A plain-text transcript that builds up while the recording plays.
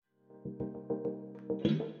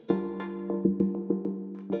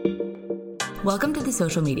Welcome to the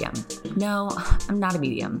social medium. No, I'm not a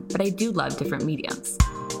medium, but I do love different mediums,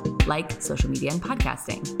 like social media and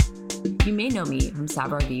podcasting. You may know me from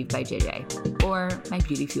Savoir Vivre by JJ or My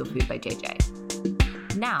Beauty Fuel Food by JJ.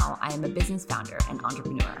 Now I am a business founder and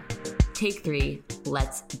entrepreneur. Take 3,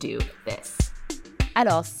 let's do this.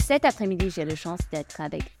 Alors, cet après-midi, j'ai la chance d'être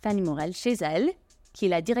avec Fanny Morel chez elle, qui est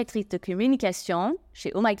la directrice de communication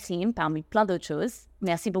chez Après, parmi plein d'autres choses.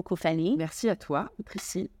 Merci beaucoup, Fanny. Merci à toi,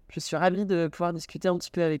 Patricie. Je suis ravie de pouvoir discuter un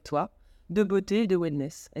petit peu avec toi de beauté et de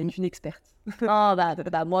wellness, avec une experte.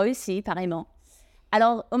 Moi aussi, pareillement.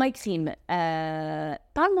 Alors, Après,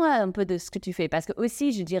 parle-moi un peu de ce que tu fais, parce que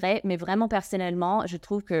aussi, je dirais, mais vraiment personnellement, je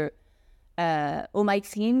trouve que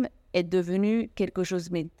Après est devenu quelque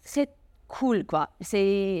chose mais très cool, quoi.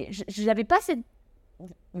 Je n'avais pas cette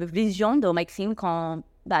vision d'Après quand,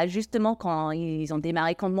 justement, quand ils ont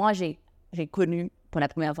démarré, quand moi, j'ai connu pour la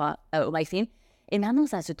première fois Après. Et maintenant,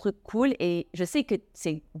 ça a ce truc cool et je sais que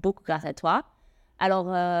c'est beaucoup grâce à toi. Alors,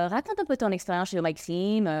 raconte un peu ton expérience chez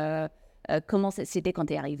Après, comment c'était quand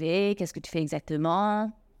tu es arrivée, qu'est-ce que tu fais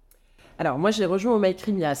exactement? Alors, moi, j'ai rejoint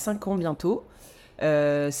Après il y a 5 ans bientôt.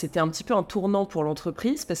 C'était un petit peu un tournant pour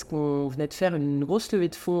l'entreprise parce qu'on venait de faire une grosse levée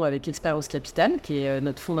de fonds avec Expérience Capital, qui est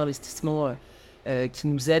notre fonds d'investissement qui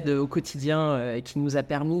nous aide au quotidien et qui nous a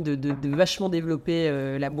permis de vachement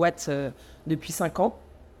développer la boîte depuis 5 ans.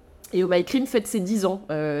 Et Après fête ses 10 ans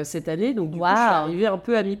cette année, donc du coup, je suis arrivée un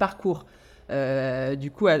peu à mi-parcours.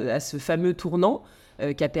 Du coup, à ce fameux tournant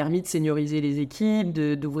qui a permis de senioriser les équipes,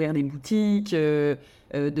 d'ouvrir des boutiques, de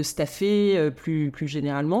staffer plus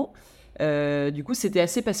généralement. Du coup, c'était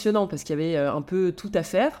assez passionnant parce qu'il y avait un peu tout à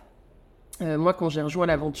faire. Moi, quand j'ai rejoint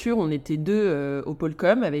l'aventure, on était 2 au pôle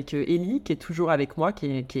com avec Ellie, qui est toujours avec moi, qui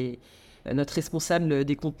est notre responsable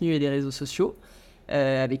des contenus et des réseaux sociaux,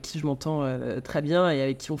 avec qui je m'entends très bien et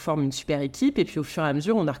avec qui on forme une super équipe. Et puis, au fur et à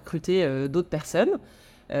mesure, on a recruté d'autres personnes,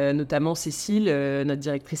 notamment Cécile, notre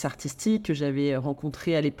directrice artistique, que j'avais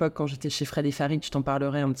rencontrée à l'époque quand j'étais chez Fred et Fanny. Je t'en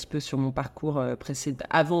parlerai un petit peu sur mon parcours précédent,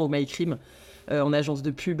 avant Après, en agence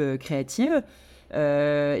de pub créative.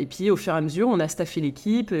 Et puis, au fur et à mesure, on a staffé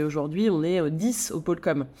l'équipe et aujourd'hui, on est 10 au pôle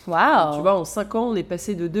com. Wow. Tu vois, en 5 ans, on est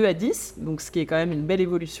passé de 2 à 10, donc ce qui est quand même une belle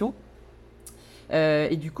évolution.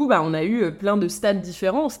 Et du coup, on a eu plein de stades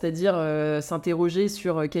différents, c'est-à-dire s'interroger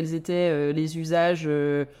sur quels étaient les usages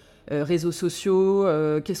réseaux sociaux,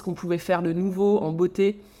 qu'est-ce qu'on pouvait faire de nouveau en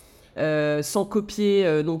beauté, sans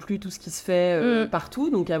copier non plus tout ce qui se fait partout,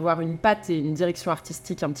 donc avoir une patte et une direction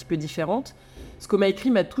artistique un petit peu différente. Ce qu'Après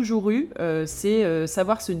m'a toujours eu, c'est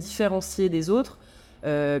savoir se différencier des autres,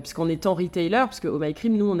 puisqu'en étant retailer, parce qu'Après,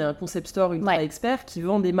 nous, on est un concept store ultra expert qui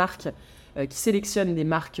vend des marques, qui sélectionne des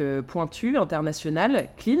marques pointues, internationales,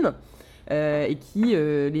 clean, et qui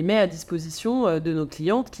les met à disposition de nos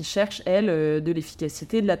clientes qui cherchent, elles, de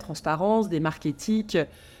l'efficacité, de la transparence, des marques éthiques.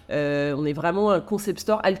 On est vraiment un concept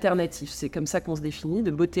store alternatif. C'est comme ça qu'on se définit, de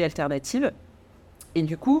beauté alternative. Et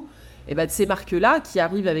du coup, de ces marques-là qui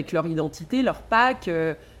arrivent avec leur identité, leur pack,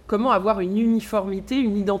 comment avoir une uniformité,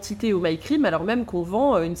 une identité Après, alors même qu'on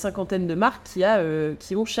vend une 50aine de marques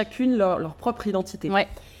qui ont chacune leur propre identité. Ouais.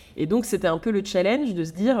 Et donc, c'était un peu le challenge de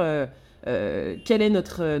se dire quelle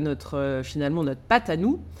est finalement notre patte à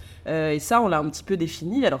nous. Et ça, on l'a un petit peu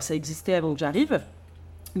défini. Alors, ça existait avant que j'arrive,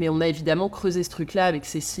 mais on a évidemment creusé ce truc-là avec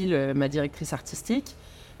Cécile, ma directrice artistique,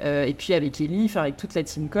 et puis avec Ellie, avec toute la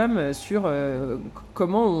team com, sur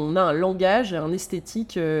comment on a un langage, un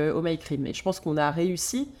esthétique Après. Mais je pense qu'on a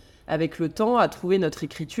réussi avec le temps à trouver notre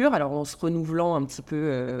écriture, alors en se renouvelant un petit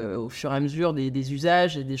peu au fur et à mesure des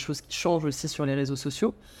usages et des choses qui changent aussi sur les réseaux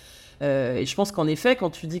sociaux. Et je pense qu'en effet, quand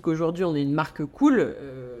tu dis qu'aujourd'hui on est une marque cool,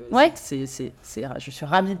 je suis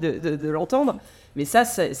ravie de l'entendre. Mais ça,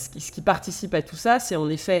 ce qui participe à tout ça, c'est en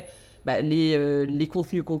effet les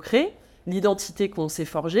contenus qu'on crée, l'identité qu'on s'est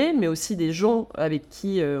forgée, mais aussi des gens avec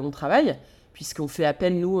qui on travaille, puisqu'on fait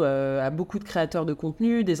appel, nous, à beaucoup de créateurs de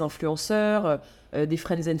contenu, des influenceurs, des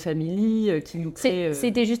friends and family qui nous créent...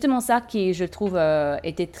 C'était justement ça qui, je trouve,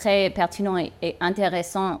 était très pertinent et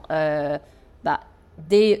intéressant.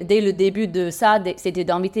 Dès le début de ça, c'était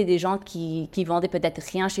d'inviter des gens qui vendaient peut-être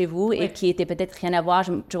rien chez vous et qui étaient peut-être rien à voir.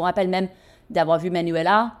 Je me rappelle même d'avoir vu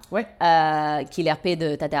Manuela, qui est l'RP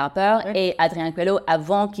de ta thérapeute, et Adrien Coelho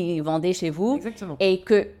avant qu'il vendait chez vous. Exactement. Et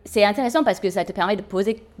que c'est intéressant parce que ça te permet de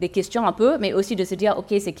poser des questions un peu, mais aussi de se dire,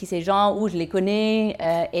 OK, c'est qui ces gens, où je les connais,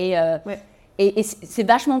 et c'est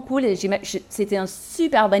vachement cool. Et c'était une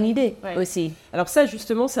super bonne idée aussi. Alors ça,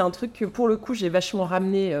 justement, c'est un truc que, pour le coup, j'ai vachement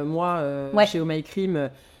ramené, moi, chez Après.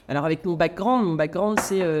 Alors, avec mon background,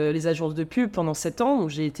 c'est les agences de pub pendant 7 ans. Donc,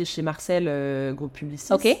 j'ai été chez Marcel, groupe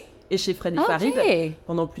Publicité, et chez Fred et Farid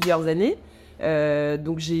pendant plusieurs années.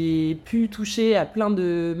 Donc j'ai pu toucher à plein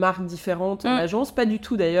de marques différentes en agence, pas du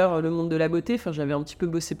tout d'ailleurs le monde de la beauté, enfin j'avais un petit peu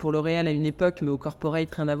bossé pour L'Oréal à une époque, mais au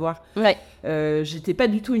corporate rien à voir. J'étais pas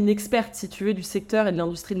du tout une experte si tu veux du secteur et de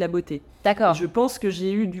l'industrie de la beauté. D'accord. Je pense que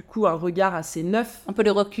j'ai eu du coup un regard assez neuf, Un peu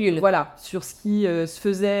de recul. voilà, sur ce qui se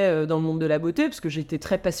faisait dans le monde de la beauté, parce que j'étais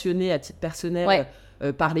très passionnée à titre personnel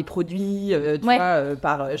par les produits, tu vois,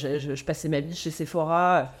 je passais ma vie chez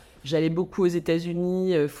Sephora. J'allais beaucoup aux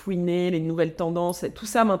États-Unis, fouiner les nouvelles tendances. Tout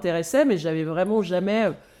ça m'intéressait, mais j'avais vraiment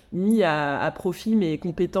jamais mis à profit mes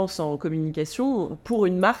compétences en communication pour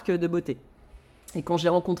une marque de beauté. Et quand j'ai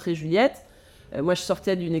rencontré Juliette, moi je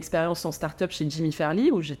sortais d'une expérience en start-up chez Jimmy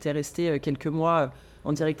Fairly, où j'étais restée quelques mois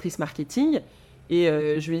en directrice marketing. Et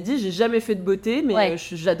je lui ai dit, j'ai jamais fait de beauté, mais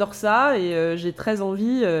j'adore ça et j'ai très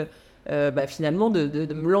envie... finalement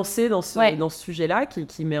de me lancer dans ce sujet-là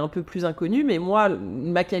qui m'est un peu plus inconnu, mais moi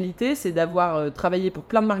ma qualité c'est d'avoir travaillé pour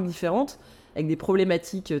plein de marques différentes avec des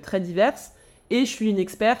problématiques très diverses, et je suis une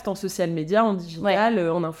experte en social media, en digital,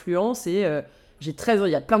 en influence, et il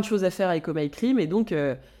y a plein de choses à faire avec Oh My Cream, et donc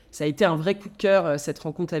ça a été un vrai coup de cœur cette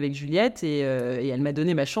rencontre avec Juliette, et elle m'a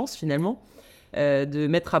donné ma chance finalement de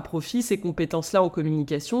mettre à profit ces compétences-là en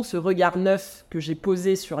communication, ce regard neuf que j'ai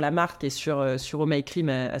posé sur la marque et sur Oh My Cream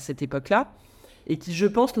à cette époque-là, et qui, je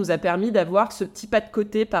pense, nous a permis d'avoir ce petit pas de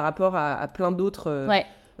côté par rapport à plein d'autres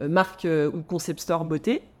marques ou concept store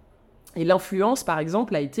beauté. Et l'influence, par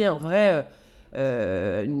exemple, a été une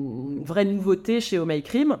vraie nouveauté chez Oh My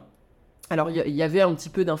Cream. Alors, il y avait un petit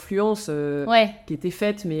peu d'influence qui était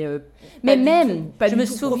faite, mais pas du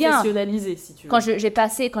tout professionnalisée, si tu veux. Quand j'ai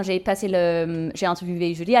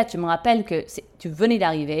interviewé Juliette, je me rappelle que tu venais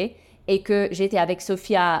d'arriver et que j'étais avec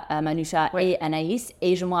Sophia, Manusha et Anaïs,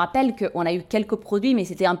 et je me rappelle qu'on a eu quelques produits, mais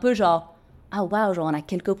c'était un peu genre, ah waouh, genre on a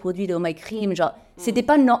quelques produits de Oh My Cream, genre, c'était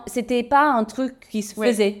pas un truc qui se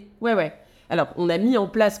faisait. Ouais. Alors, on a mis en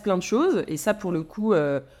place plein de choses, et ça, pour le coup...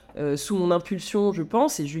 sous mon impulsion, je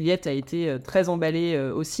pense, et Juliette a été très emballée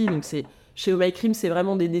aussi. Donc chez Oh My Cream, c'est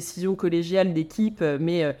vraiment des décisions collégiales d'équipe,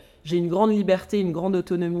 mais j'ai une grande liberté, une grande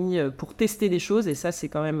autonomie pour tester des choses, et ça, c'est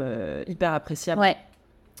quand même hyper appréciable.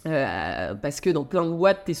 Parce que dans plein de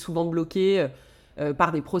boîtes, t'es souvent bloqué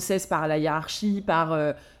par des process, par la hiérarchie, par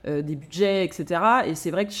des budgets, etc. Et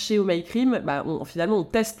c'est vrai que chez Oh My Cream, finalement, on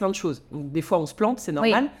teste plein de choses. Donc, des fois, on se plante, c'est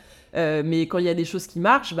normal. Mais quand il y a des choses qui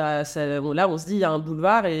marchent, là on se dit il y a un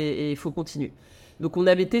boulevard et il faut continuer. Donc on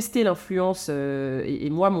avait testé l'influence et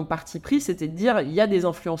moi mon parti pris c'était de dire il y a des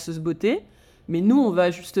influenceuses beauté, mais nous on va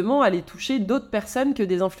justement aller toucher d'autres personnes que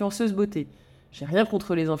des influenceuses beauté. J'ai rien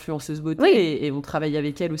contre les influenceuses beauté et on travaille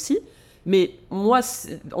avec elles aussi, mais moi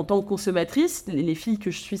en tant que consommatrice, les filles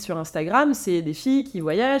que je suis sur Instagram, c'est des filles qui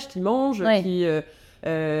voyagent, qui mangent, qui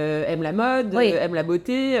aiment la mode, aiment la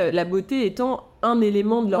beauté étant un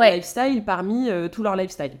élément de leur lifestyle parmi tout leur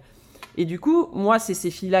lifestyle. Et du coup, moi, c'est ces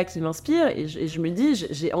filles-là qui m'inspirent, et je me dis,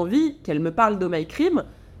 j'ai envie qu'elles me parlent d'Oh My Cream,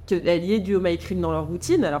 qu'elles y aient du Oh My Cream dans leur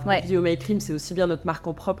routine. Alors, quand je dis Oh My Cream, c'est aussi bien notre marque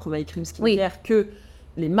en propre, Oh My Cream Skincare, que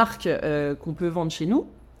les marques qu'on peut vendre chez nous.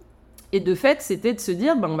 Et de fait, c'était de se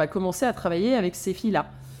dire, on va commencer à travailler avec ces filles-là.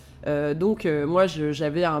 Donc moi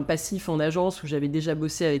j'avais un passif en agence où j'avais déjà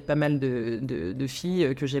bossé avec pas mal de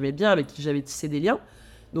filles que j'aimais bien, avec qui j'avais tissé des liens.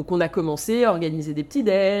 Donc on a commencé à organiser des petits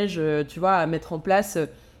déj, tu vois, à mettre en place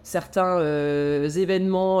certains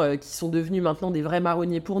événements qui sont devenus maintenant des vrais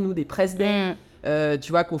marronniers pour nous, des press days,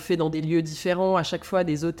 tu vois, qu'on fait dans des lieux différents, à chaque fois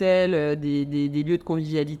des hôtels, des lieux de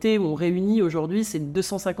convivialité où on réunit aujourd'hui, c'est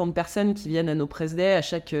 250 personnes qui viennent à nos press days à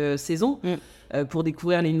chaque saison. Pour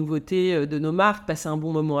découvrir les nouveautés de nos marques, passer un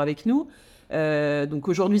bon moment avec nous. Donc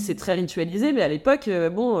aujourd'hui, c'est très ritualisé, mais à l'époque,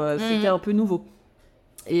 c'était un peu nouveau.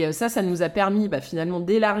 Et ça nous a permis finalement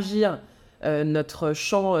d'élargir notre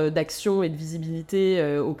champ d'action et de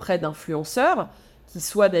visibilité auprès d'influenceurs, qui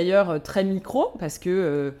soient d'ailleurs très micro, parce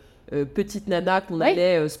que petite nana qu'on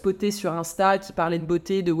allait spotter sur Insta, qui parlait de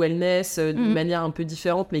beauté, de wellness, d'une manière un peu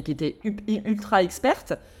différente, mais qui était ultra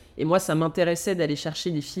experte. Et moi, ça m'intéressait d'aller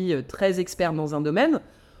chercher des filles très expertes dans un domaine,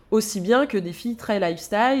 aussi bien que des filles très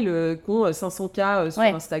lifestyle, qui ont 500K sur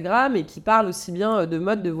Instagram et qui parlent aussi bien de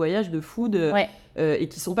mode, de voyage, de food, et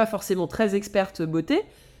qui ne sont pas forcément très expertes beauté,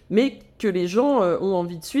 mais que les gens ont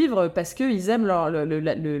envie de suivre parce qu'ils aiment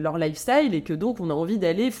leur lifestyle, et que donc on a envie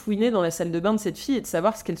d'aller fouiner dans la salle de bain de cette fille et de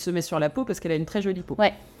savoir ce qu'elle se met sur la peau parce qu'elle a une très jolie peau.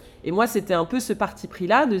 Et moi, c'était un peu ce parti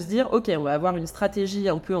pris-là de se dire, ok, on va avoir une stratégie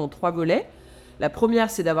un peu en 3 volets. La première,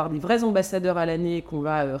 c'est d'avoir des vrais ambassadeurs à l'année qu'on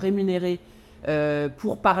va rémunérer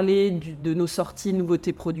pour parler de nos sorties,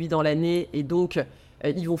 nouveautés produits dans l'année. Et donc,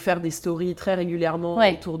 ils vont faire des stories très régulièrement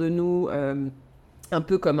autour de nous, un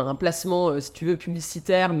peu comme un placement, si tu veux,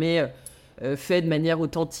 publicitaire, mais fait de manière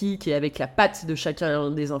authentique et avec la patte de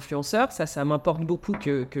chacun des influenceurs. Ça m'importe beaucoup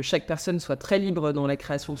que chaque personne soit très libre dans la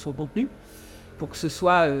création de son contenu, pour que ce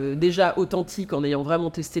soit déjà authentique en ayant vraiment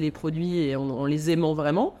testé les produits et en les aimant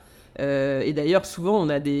vraiment. Et d'ailleurs, souvent, on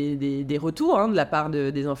a des retours de la part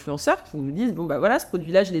des influenceurs qui nous disent « Bon, bah voilà, ce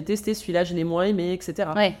produit-là, je l'ai testé, celui-là, je l'ai moins aimé, etc. »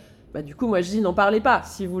 Ouais. Bah, du coup, moi, je dis « N'en parlez pas.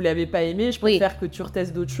 Si vous ne l'avez pas aimé, je préfère que tu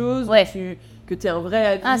retestes d'autres choses, que tu aies un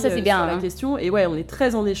vrai avis sur la question. » Et ouais, on est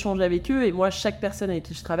très en échange avec eux. Et moi, chaque personne avec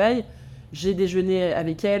qui je travaille, j'ai déjeuné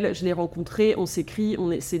avec elle, je l'ai rencontrée, on s'écrit,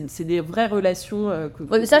 c'est des vraies relations.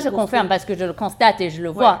 Ça, je confirme parce que je le constate et je le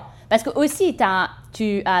vois. Parce que aussi, tu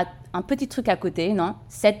as un petit truc à côté, non ?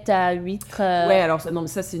 7 à 8... Ouais, alors non, mais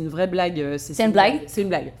ça, c'est une vraie blague. C'est une blague ? C'est une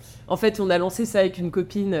blague. En fait, on a lancé ça avec une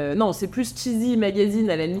copine. Non, c'est plus Cheesy Magazine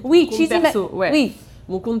à la limite. Oui, Cheesy perso. Oui.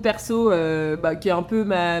 Mon compte perso, qui est un peu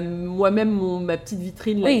ma petite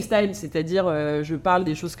vitrine lifestyle, c'est-à-dire je parle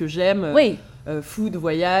des choses que j'aime. Oui. Food,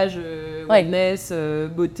 voyages, wellness,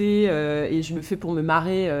 beauté, et je me fais pour me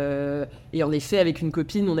marrer. Et en effet, avec une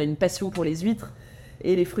copine, on a une passion pour les huîtres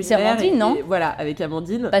et les fruits de mer. C'est Amandine, non ? Voilà, avec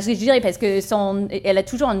Amandine. Parce que je dirais, parce que elle a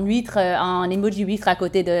toujours une huître, un emoji huître à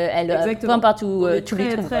côté de elle. Exactement. Peu importe où on est tu les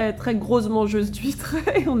trouves. Très, très grosse mangeuse d'huîtres,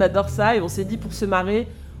 et on adore ça. Et on s'est dit, pour se marrer,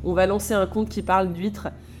 on va lancer un compte qui parle d'huîtres.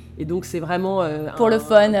 Et donc, c'est vraiment... pour le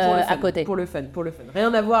fun à côté. Pour le fun.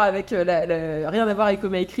 Rien à voir avec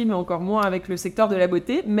Home I Cream, mais encore moins avec le secteur de la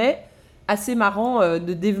beauté. Mais assez marrant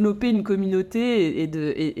de développer une communauté et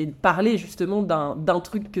de parler justement d'un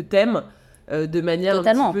truc que t'aimes de manière un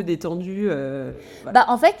petit peu détendue.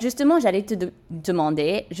 Voilà. En fait, justement, j'allais te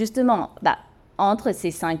demander, entre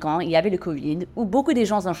ces 5 ans, il y avait le Covid, où beaucoup de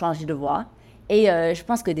gens ont changé de voie. Et je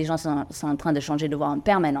pense que des gens sont en train de changer de voie en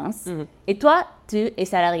permanence. Mmh. Et toi, tu es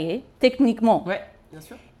salarié, techniquement. Oui, bien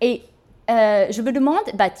sûr. Et je me demande,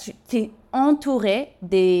 tu es entouré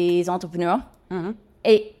des entrepreneurs. Mmh.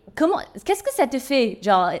 Et qu'est-ce que ça te fait ?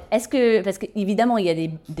 Genre, parce qu'évidemment, il y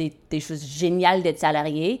a des choses géniales d'être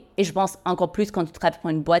salarié. Et je pense encore plus quand tu travailles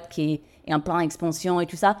pour une boîte qui est en plein expansion et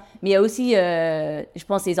tout ça. Mais il y a aussi, je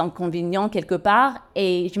pense, des inconvénients quelque part.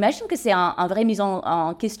 Et j'imagine que c'est un vrai mise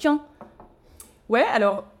en question. Ouais,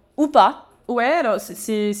 alors... Ou pas. Ouais, alors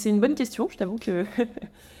c'est une bonne question. Je t'avoue que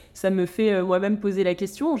ça me fait moi-même poser la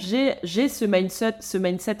question. J'ai ce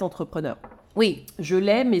mindset entrepreneur. Oui. Je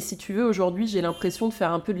l'ai, mais si tu veux, aujourd'hui, j'ai l'impression de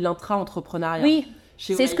faire un peu de l'intra-entrepreneuriat. Oui,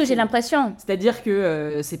 c'est ce que j'ai l'impression. C'est-à-dire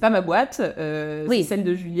que c'est pas ma boîte, c'est celle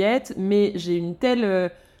de Juliette, mais j'ai une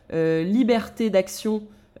telle liberté d'action.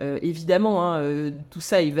 Évidemment, tout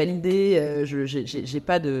ça est validé. J'ai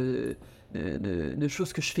pas de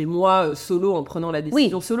choses que je fais moi solo en prenant la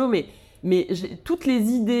décision solo, mais toutes les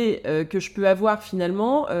idées que je peux avoir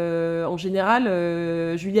finalement, en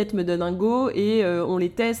général, Juliette me donne un go et on les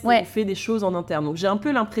teste, on fait des choses en interne. Donc j'ai un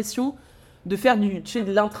peu l'impression de faire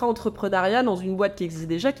de l'intra-entrepreneuriat dans une boîte qui existe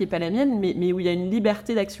déjà, qui n'est pas la mienne, mais où il y a une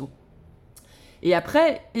liberté d'action. Et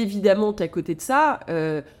après, évidemment qu'à côté de ça...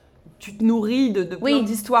 tu te nourris de plein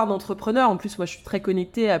d'histoires d'entrepreneurs. En plus, moi, je suis très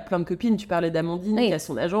connectée à plein de copines. Tu parlais d'Amandine, qui a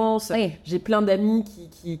son agence. Oui. J'ai plein d'amis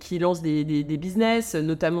qui lancent des business,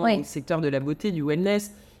 notamment dans le secteur de la beauté, du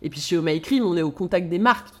wellness. Et puis, chez Home I Cream, on est au contact des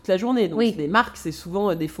marques toute la journée. Donc, les marques, c'est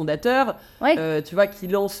souvent des fondateurs, tu vois, qui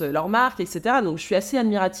lancent leurs marques, etc. Donc, je suis assez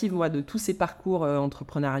admirative, moi, de tous ces parcours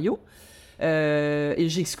entrepreneuriaux. Et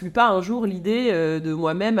j'exclus pas un jour l'idée de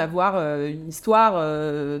moi-même avoir une histoire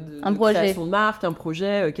de création de marque, un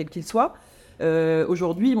projet quel qu'il soit.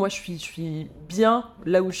 Aujourd'hui, moi, je suis bien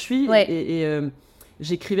là où je suis et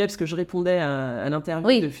j'écrivais parce que je répondais à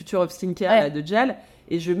l'interview de Future of Skincare de Jal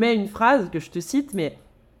et je mets une phrase que je te cite, mais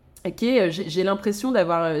j'ai l'impression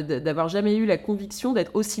d'avoir jamais eu la conviction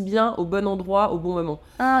d'être aussi bien au bon endroit au bon moment.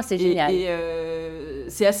 Ah, c'est génial. Et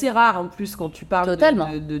c'est assez rare en plus quand tu parles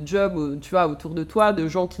de job, tu vois, autour de toi, de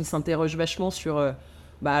gens qui s'interrogent vachement sur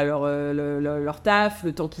leur taf,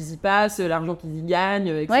 le temps qu'ils y passent, l'argent qu'ils y gagnent,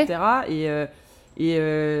 etc. Et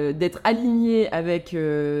d'être aligné avec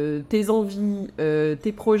tes envies,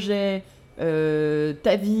 tes projets,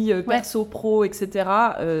 ta vie perso, pro, etc.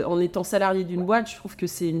 En étant salarié d'une boîte, je trouve que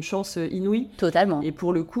c'est une chance inouïe. Totalement. Et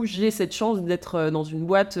pour le coup, j'ai cette chance d'être dans une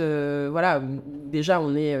boîte, déjà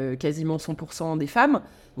on est quasiment 100% des femmes,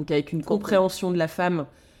 donc avec une compréhension de la femme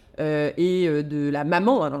et de la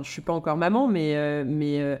maman. Alors je suis pas encore maman,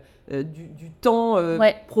 mais du temps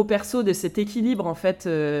pro-perso, de cet équilibre en fait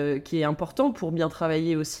qui est important pour bien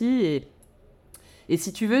travailler aussi. Et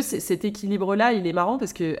si tu veux, cet équilibre-là, il est marrant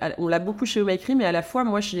parce qu'on l'a beaucoup chez Home I Cream, mais à la fois,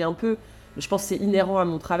 moi, j'ai un peu, je pense que c'est inhérent à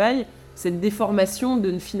mon travail, cette déformation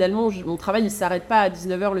de finalement, mon travail, il ne s'arrête pas à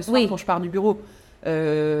 19h le soir quand je pars du bureau.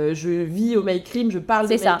 Je vis au My Cream, je parle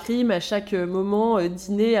de My Cream à chaque moment,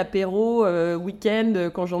 dîner, apéro, week-end,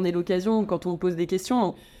 quand j'en ai l'occasion, quand on me pose des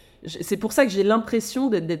questions. C'est pour ça que j'ai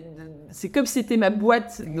l'impression c'est comme si c'était ma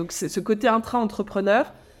boîte. Donc ce côté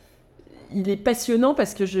intra-entrepreneur, il est passionnant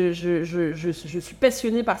parce que je suis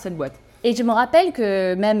passionnée par cette boîte. Et je me rappelle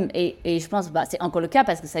que même, et je pense c'est encore le cas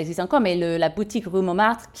parce que ça existe encore, mais la boutique rue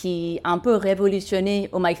Montmartre qui a un peu révolutionné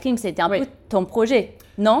au My Cream, c'était un peu ton projet,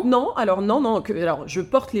 non ? Non, alors je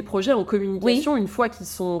porte les projets en communication une fois qu'ils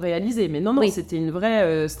sont réalisés, mais non, c'était une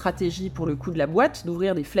vraie stratégie pour le coup de la boîte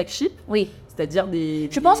d'ouvrir des flagships. Oui. C'est-à-dire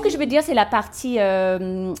Je pense que je veux dire, c'est la partie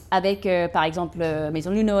avec, par exemple,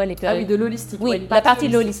 Maison du Noël. Ah oui, de l'holistique. Oui, la partie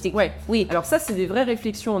de l'holistique. Ouais. Oui. Alors ça, c'est des vraies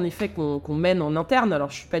réflexions, en effet, qu'on mène en interne. Alors,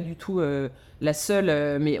 je ne suis pas du tout la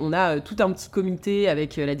seule, mais on a tout un petit comité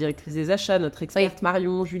avec la directrice des achats, notre experte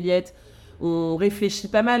Marion, Juliette. On réfléchit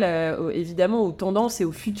pas mal, évidemment, aux tendances et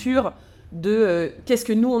au futur de qu'est-ce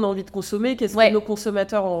que nous, on a envie de consommer, qu'est-ce que nos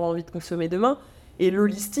consommateurs auront envie de consommer demain. Et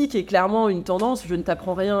l'holistique est clairement une tendance. Je ne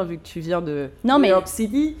t'apprends rien vu que tu viens de New York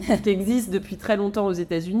City, qui existe depuis très longtemps aux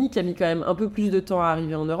États-Unis, qui a mis quand même un peu plus de temps à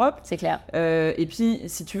arriver en Europe. C'est clair. Et puis,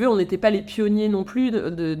 si tu veux, on n'était pas les pionniers non plus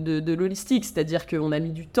de l'holistique. C'est-à-dire qu'on a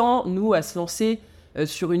mis du temps, nous, à se lancer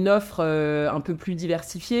sur une offre un peu plus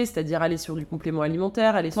diversifiée, c'est-à-dire aller sur du complément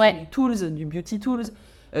alimentaire, aller sur du tools, du beauty tools,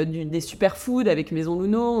 des superfoods avec Maison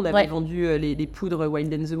Luno. On avait vendu les poudres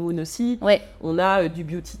Wild and the Moon aussi. On a du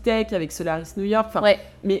beauty tech avec Solaris New York.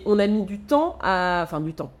 Mais on a mis du temps un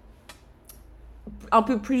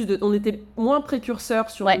peu plus on était moins précurseurs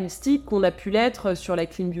sur l'holistique qu'on a pu l'être sur la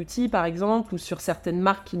clean beauty par exemple, ou sur certaines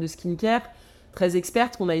marques de skincare très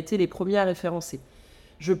expertes qu'on a été les premiers à référencer.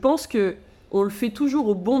 Je pense que on le fait toujours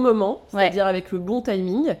au bon moment, c'est-à-dire avec le bon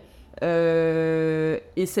timing.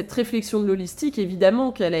 Et cette réflexion de l'holistique,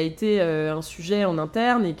 évidemment qu'elle a été un sujet en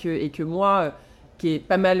interne et que moi, qui ai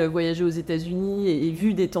pas mal voyagé aux États-Unis et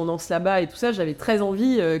vu des tendances là-bas et tout ça, j'avais très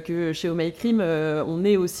envie que chez My Cream, on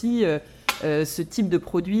ait aussi ce type de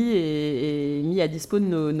produit et mis à dispo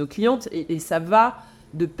de nos clientes. Et ça va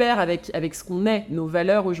de pair avec ce qu'on est. Nos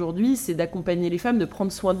valeurs aujourd'hui, c'est d'accompagner les femmes, de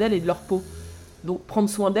prendre soin d'elles et de leur peau. Donc prendre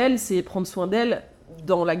soin d'elles, c'est prendre soin d'elles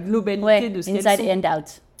dans la globalité de ce qu'elles sont. Inside and out.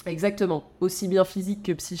 Exactement, aussi bien physique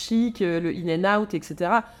que psychique, le in and out, etc.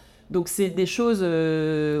 Donc c'est des choses où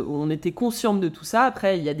on était consciente de tout ça.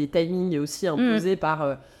 Après, il y a des timings aussi imposés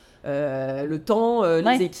par le temps,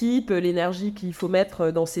 les équipes, l'énergie qu'il faut mettre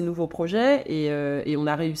dans ces nouveaux projets. Et on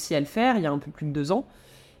a réussi à le faire il y a un peu plus de 2 ans.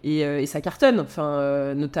 Et ça cartonne.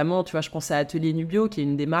 Enfin, notamment, tu vois, je pense à Atelier Nubio, qui est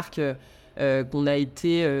une des marques qu'on a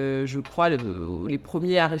été, je crois, les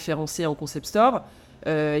premiers à référencer en concept store.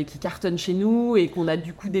 Et qui cartonne chez nous et qu'on a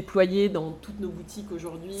du coup déployé dans toutes nos boutiques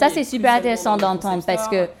aujourd'hui. Ça, c'est super intéressant d'entendre parce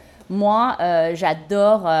que moi,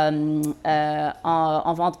 j'adore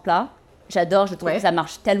en vente plat. J'adore, je trouve que ça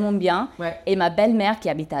marche tellement bien. Et ma belle-mère qui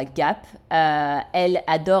habite à Gap, elle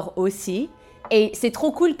adore aussi. Et c'est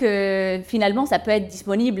trop cool que finalement, ça peut être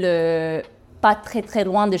disponible pas très très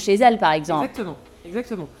loin de chez elle, par exemple.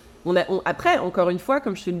 Exactement. Après, encore une fois,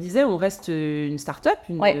 comme je te le disais, on reste une start-up,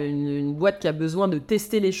 une boîte qui a besoin de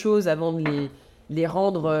tester les choses avant de les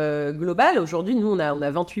rendre globales. Aujourd'hui, nous, on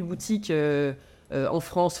a 28 boutiques en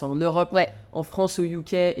France, en Europe, en France, au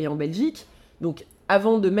UK et en Belgique. Donc,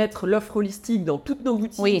 avant de mettre l'offre holistique dans toutes nos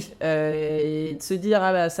boutiques et de se dire «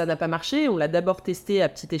 Ah bah, ça n'a pas marché », on l'a d'abord testé à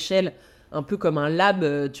petite échelle, un peu comme un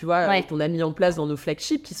lab, tu vois, qu'on a mis en place dans nos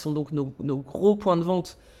flagships, qui sont donc nos gros points de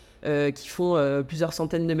vente qui font plusieurs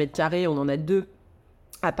centaines de mètres carrés. On en a 2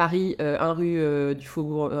 à Paris, un rue du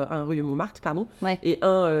Faubourg, un rue Montmartre, et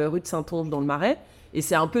un rue de Saint-Onge dans le Marais. Et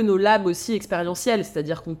c'est un peu nos labs aussi expérientiels,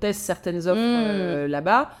 c'est-à-dire qu'on teste certaines offres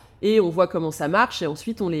là-bas et on voit comment ça marche et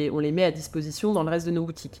ensuite on les met à disposition dans le reste de nos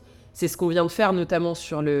boutiques. C'est ce qu'on vient de faire notamment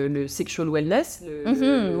sur le sexual wellness,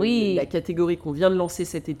 la catégorie qu'on vient de lancer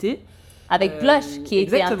cet été. Avec Blush, qui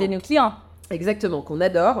était un de nos clients. Exactement, qu'on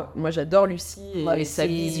adore. Moi, j'adore Lucie et sa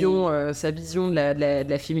vision de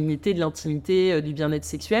la féminité, de l'intimité, du bien-être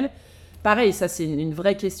sexuel. Pareil, ça, c'est une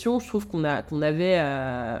vraie question. Je trouve qu'on avait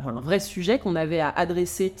un vrai sujet qu'on avait à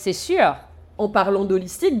adresser. C'est sûr. En parlant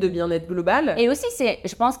d'holistique, de bien-être global. Et aussi,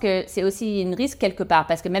 je pense que c'est aussi une risque quelque part,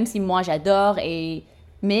 parce que même si moi, j'adore,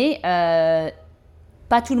 mais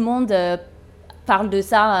pas tout le monde parle de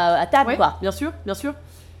ça à table, quoi. Bien sûr.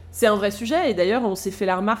 C'est un vrai sujet et d'ailleurs on s'est fait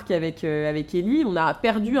la remarque avec Ellie, on a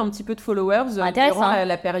perdu un petit peu de followers durant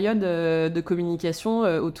la période de communication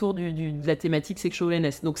autour de la thématique sexual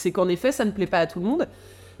wellness. Donc c'est qu'en effet ça ne plaît pas à tout le monde,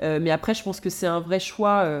 mais après je pense que c'est un vrai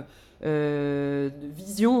choix de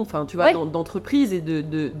vision, enfin tu vois, d'entreprise et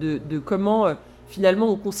de comment finalement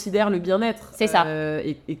on considère le bien-être. C'est ça.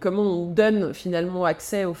 Et comment on donne finalement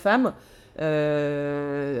accès aux femmes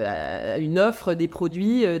à une offre, des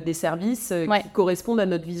produits, des services qui correspondent à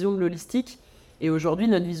notre vision de l'holistique. Et aujourd'hui,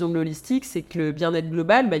 notre vision de l'holistique, c'est que le bien-être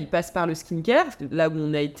global, il passe par le skincare, là où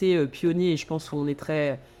on a été pionnier et je pense qu'on est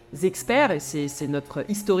très experts, et c'est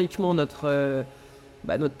historiquement notre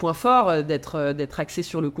point fort d'être axé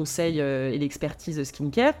sur le conseil et l'expertise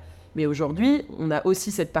skincare. Mais aujourd'hui, on a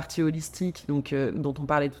aussi cette partie holistique donc, dont on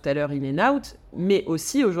parlait tout à l'heure, in and out, mais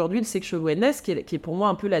aussi aujourd'hui le sexual wellness qui est pour moi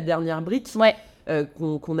un peu la dernière brique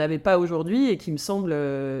qu'on n'avait pas aujourd'hui et qui me semble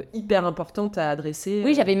hyper importante à adresser.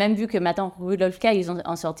 Oui, j'avais même vu que maintenant, Rudolf K, ils ont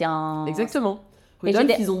en sorti un... Exactement. Rudolf,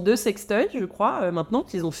 ils ont 2 sextoys, je crois, maintenant,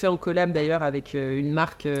 qu'ils ont fait en collab d'ailleurs avec une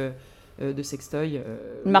marque de sextoy.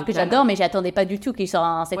 Une marque que j'adore, mais j'attendais pas du tout qu'ils sortent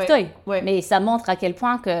un sextoy. Ouais. Mais ça montre à quel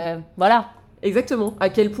point que... Voilà. Exactement. À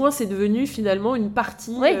quel point c'est devenu finalement une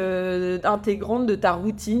partie intégrante de ta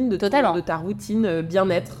routine, de ta routine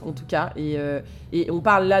bien-être en tout cas. Et on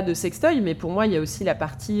parle là de sextoy, mais pour moi il y a aussi la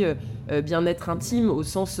partie bien-être intime au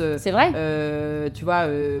sens. C'est vrai. Tu vois,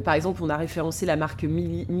 par exemple, on a référencé la marque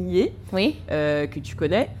Millet, que tu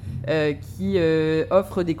connais, qui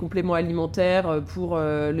offre des compléments alimentaires pour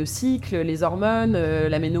le cycle, les hormones,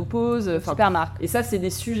 la ménopause. Super marque. Et ça, c'est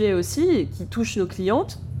des sujets aussi qui touchent nos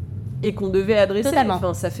clientes. Et qu'on devait adresser. Totalement.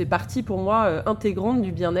 Enfin, ça fait partie pour moi intégrante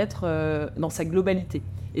du bien-être dans sa globalité.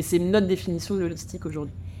 Et c'est notre définition de l'holistique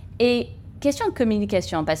aujourd'hui. Et question de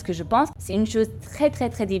communication, parce que je pense que c'est une chose très très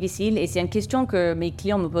très difficile et c'est une question que mes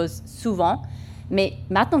clients me posent souvent. Mais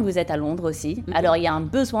maintenant que vous êtes à Londres aussi, alors il y a un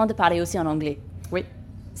besoin de parler aussi en anglais. Oui.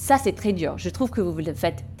 Ça, c'est très dur. Je trouve que vous le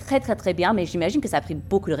faites très très très bien, mais j'imagine que ça a pris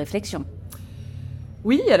beaucoup de réflexion.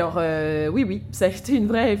 Oui, alors oui, ça a été une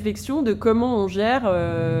vraie réflexion de comment on gère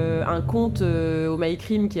un compte au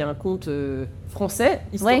MyCrim qui est un compte français,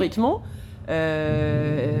 historiquement,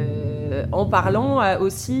 en parlant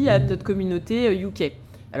aussi à notre communauté UK.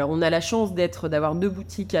 Alors, on a la chance d'avoir 2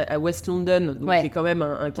 boutiques à West London, donc qui est quand même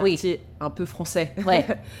un quartier un peu français,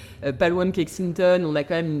 pas loin de Kensington. On a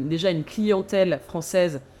quand même déjà une clientèle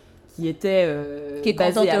française qui était qui est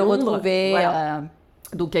basée contente à de Londres. retrouver. Voilà.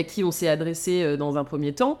 Donc à qui on s'est adressé dans un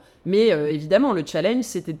premier temps. Mais évidemment, le challenge,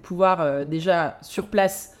 c'était de pouvoir déjà sur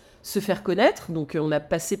place se faire connaître. Donc on a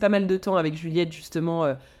passé pas mal de temps avec Juliette justement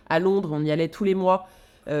à Londres. On y allait tous les mois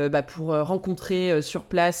pour rencontrer sur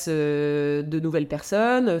place de nouvelles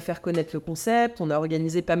personnes, faire connaître le concept. On a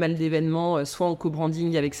organisé pas mal d'événements, soit en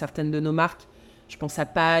co-branding avec certaines de nos marques. Je pense à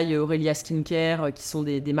Paille, Aurelia Skincare, qui sont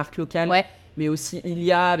des marques locales. Mais aussi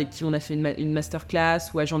Ilia, avec qui on a fait une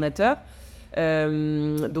masterclass, ou Agent.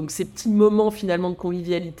 Donc ces petits moments finalement de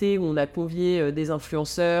convivialité où on a convié des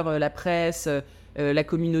influenceurs, la presse, la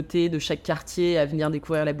communauté de chaque quartier à venir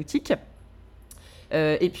découvrir la boutique.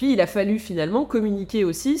 Et puis il a fallu finalement communiquer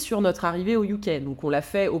aussi sur notre arrivée au UK. Donc on l'a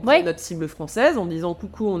fait auprès de notre cible française en disant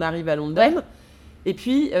coucou, on arrive à London. Et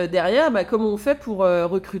puis derrière, comment on fait pour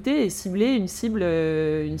recruter et cibler une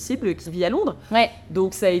cible qui vit à Londres.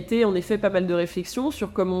 Donc ça a été en effet pas mal de réflexions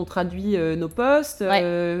sur comment on traduit nos posts,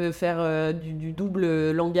 faire du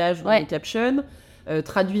double langage dans les captions,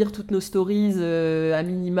 traduire toutes nos stories à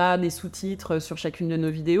minima, des sous-titres sur chacune de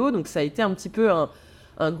nos vidéos. Donc ça a été un petit peu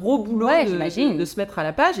un gros boulot de se mettre à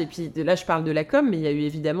la page. Et puis là, je parle de la com, mais il y a eu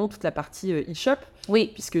évidemment toute la partie e-shop.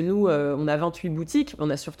 Puisque nous, on a 28 boutiques.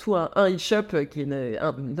 On a surtout un e-shop qui est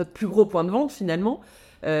notre plus gros point de vente, finalement,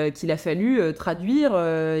 qu'il a fallu traduire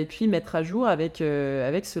et puis mettre à jour avec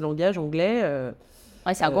ce langage anglais.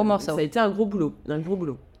 C'est un gros morceau. Ça a été un gros boulot.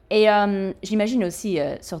 Et j'imagine aussi,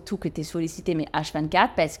 surtout que tu es sollicité, mais H24,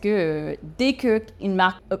 parce que dès qu'une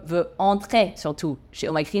marque veut entrer, surtout chez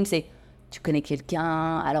MyCrim, c'est tu connais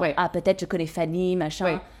quelqu'un, alors peut-être je connais Fanny,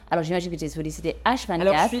 machin. Alors j'imagine que tu es sollicité H24.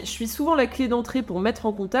 Alors je suis souvent la clé d'entrée pour mettre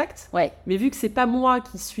en contact, mais vu que c'est pas moi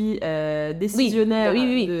qui suis décisionnaire,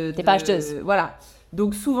 t'es pas acheteuse. Voilà.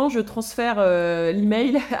 Donc souvent je transfère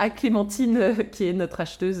l'email à Clémentine, qui est notre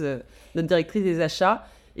acheteuse, notre directrice des achats,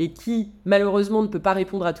 et qui malheureusement ne peut pas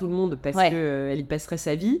répondre à tout le monde parce qu'elle y passerait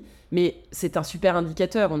sa vie. Mais c'est un super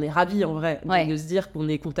indicateur, on est ravis en vrai de se dire qu'on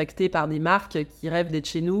est contacté par des marques qui rêvent d'être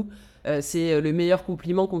chez nous. C'est le meilleur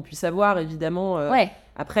compliment qu'on puisse avoir, évidemment.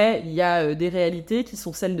 Après, il y a des réalités qui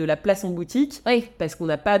sont celles de la place en boutique, parce qu'on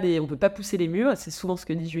on peut pas pousser les murs, c'est souvent ce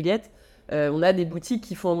que dit Juliette. On a des boutiques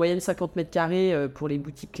qui font en moyenne 50 mètres carrés pour les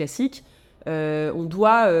boutiques classiques. On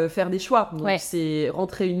doit faire des choix. Donc, c'est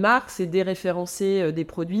rentrer une marque, c'est déréférencer des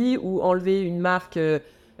produits ou enlever une marque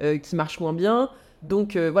qui marche moins bien.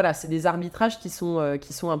 Donc voilà, c'est des arbitrages qui sont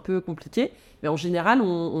un peu compliqués. Mais en général,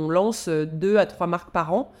 on lance 2 à 3 marques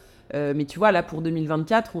par an. Mais tu vois, là, pour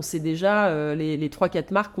 2024, on sait déjà les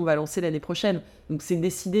 3-4 marques qu'on va lancer l'année prochaine. Donc, c'est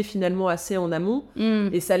décidé finalement assez en amont.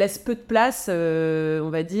 Et ça laisse peu de place, on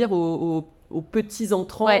va dire, aux petits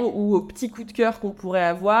entrants ou aux petits coups de cœur qu'on pourrait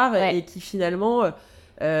avoir et qui finalement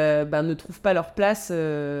ne trouvent pas leur place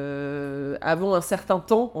avant un certain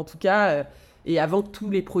temps, en tout cas, et avant que tous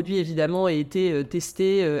les produits, évidemment, aient été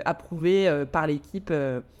testés, approuvés par l'équipe,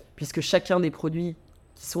 puisque chacun des produits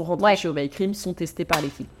qui sont rentrés chez Oh My Cream sont testés par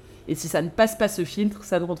l'équipe. Et si ça ne passe pas ce filtre,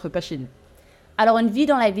 ça ne rentre pas chez nous. Alors, une vie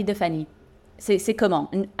dans la vie de Fanny, c'est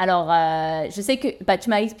comment? Alors, je sais que tu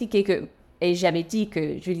m'as expliqué que, et j'avais dit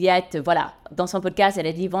que Juliette, voilà, dans son podcast, elle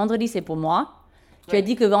a dit « Vendredi, c'est pour moi ». Tu as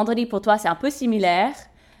dit que vendredi, pour toi, c'est un peu similaire.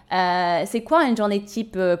 C'est quoi une journée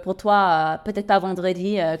type pour toi, peut-être pas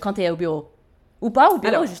vendredi, quand tu es au bureau? Ou pas au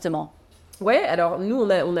bureau, justement? Ouais, alors nous,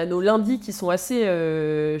 on a nos lundis qui sont assez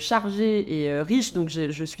chargés et riches, donc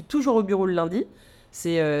je suis toujours au bureau le lundi.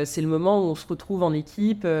 C'est le moment où on se retrouve en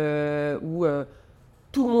équipe, où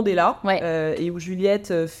tout le monde est là, et où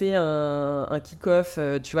Juliette fait un kick-off,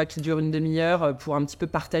 tu vois, qui dure une demi-heure pour un petit peu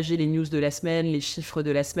partager les news de la semaine, les chiffres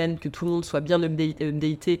de la semaine, que tout le monde soit bien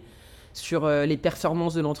updaté sur les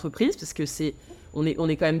performances de l'entreprise, parce que on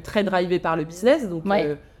est quand même très drivé par le business, donc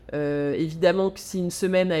évidemment que si une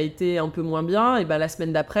semaine a été un peu moins bien, et ben la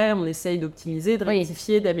semaine d'après, on essaye d'optimiser, de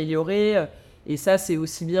rectifier, d'améliorer. Et ça, c'est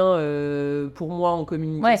aussi bien pour moi en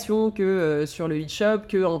communication que sur le e-shop,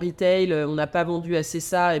 qu'en retail. On n'a pas vendu assez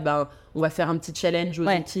ça, et ben on va faire un petit challenge aux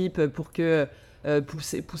équipes pour que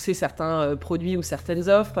pousser certains produits ou certaines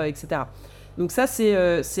offres, etc. Donc ça,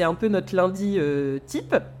 c'est un peu notre lundi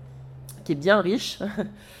type, qui est bien riche.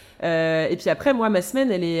 Et puis après, moi, ma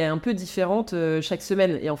semaine, elle est un peu différente chaque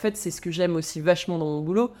semaine. Et en fait, c'est ce que j'aime aussi vachement dans mon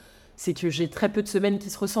boulot, c'est que j'ai très peu de semaines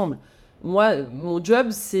qui se ressemblent. Moi, mon job,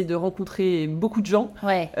 c'est de rencontrer beaucoup de gens,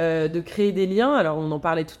 de créer des liens. Alors, on en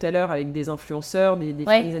parlait tout à l'heure avec des influenceurs, des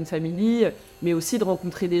friends and family, mais aussi de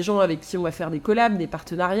rencontrer des gens avec qui on va faire des collabs, des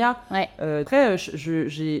partenariats. Après,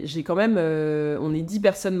 j'ai quand même... on est 10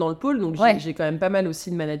 personnes dans le pôle, donc j'ai quand même pas mal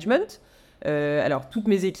aussi de management. Alors, toutes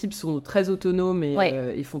mes équipes sont très autonomes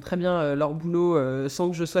et ils font très bien leur boulot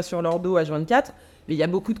sans que je sois sur leur dos H24. Mais il y a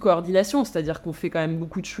beaucoup de coordination, c'est-à-dire qu'on fait quand même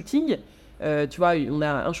beaucoup de shooting. Tu vois, on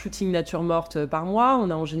a un shooting nature morte par mois. On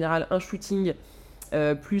a en général un shooting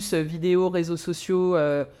plus vidéo, réseaux sociaux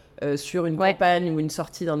sur une campagne ou une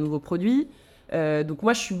sortie d'un nouveau produit. Donc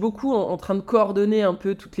moi, je suis beaucoup en train de coordonner un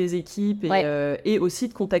peu toutes les équipes et aussi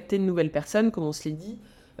de contacter de nouvelles personnes, comme on se l'est dit,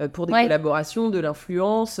 pour des collaborations, de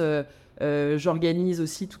l'influence. J'organise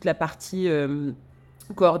aussi toute la partie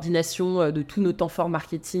coordination de tous nos temps forts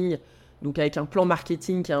marketing, donc avec un plan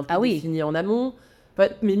marketing qui est un peu défini en amont.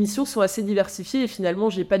 Mes missions sont assez diversifiées et finalement,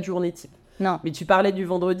 j'ai pas de journée type. Non. Mais tu parlais du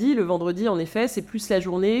vendredi. Le vendredi, en effet, c'est plus la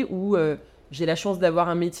journée où j'ai la chance d'avoir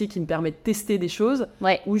un métier qui me permet de tester des choses,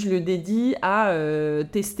 où je le dédie à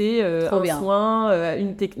tester un soin,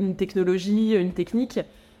 une technologie, une technique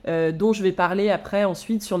dont je vais parler après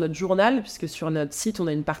ensuite sur notre journal, puisque sur notre site, on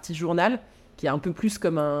a une partie journal qui est un peu plus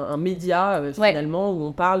comme un média finalement, où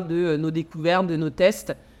on parle de nos découvertes, de nos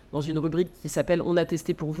tests, dans une rubrique qui s'appelle « On a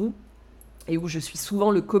testé pour vous ». Et où je suis souvent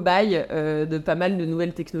le cobaye de pas mal de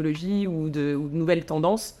nouvelles technologies ou de nouvelles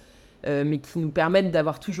tendances, mais qui nous permettent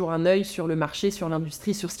d'avoir toujours un œil sur le marché, sur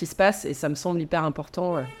l'industrie, sur ce qui se passe, et ça me semble hyper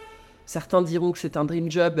important. Certains diront que c'est un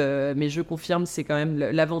dream job, mais je confirme, c'est quand même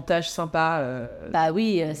l'avantage sympa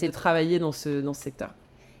c'est de travailler dans ce secteur.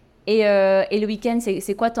 Et le week-end,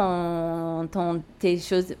 c'est quoi tes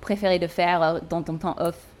choses préférées de faire dans ton temps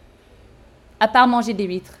off? À part manger des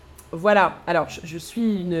huîtres. Voilà, alors je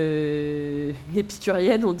suis une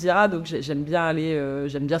épicurienne, on dira, donc j'aime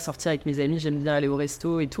bien sortir avec mes amis, j'aime bien aller au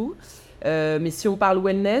resto et tout. Mais si on parle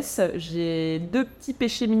wellness, j'ai 2 petits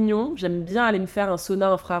péchés mignons. J'aime bien aller me faire un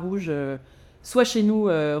sauna infrarouge, soit chez nous,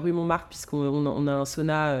 rue Montmartre, puisqu'on a un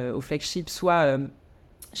sauna au flagship, soit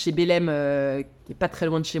chez Bélem, qui est pas très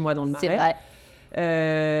loin de chez moi dans le Marais. C'est vrai.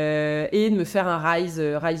 Et de me faire un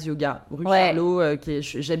rise yoga rue Charlot,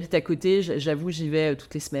 j'habite à côté, j'avoue j'y vais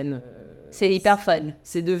toutes les semaines. C'est hyper fun.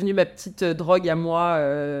 C'est devenu ma petite drogue à moi,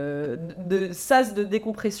 de sas de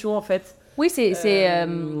décompression en fait. Oui, c'est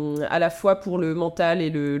à la fois pour le mental et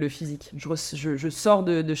le physique. Je sors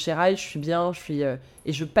de chez Rise, je suis bien,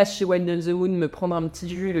 et je passe chez Wild on the Moon me prendre un petit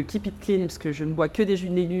jus, le Keep It Clean, parce que je ne bois que des jus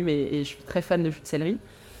de légumes et je suis très fan de jus de céleri.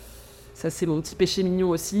 Ça, c'est mon petit péché mignon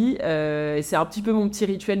aussi. Et c'est un petit peu mon petit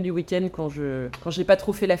rituel du week-end quand j'ai pas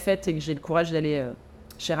trop fait la fête et que j'ai le courage d'aller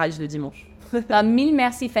chez Rise le dimanche. Mille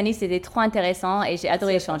merci Fanny, c'était trop intéressant et j'ai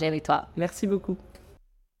adoré échanger avec toi. Merci beaucoup.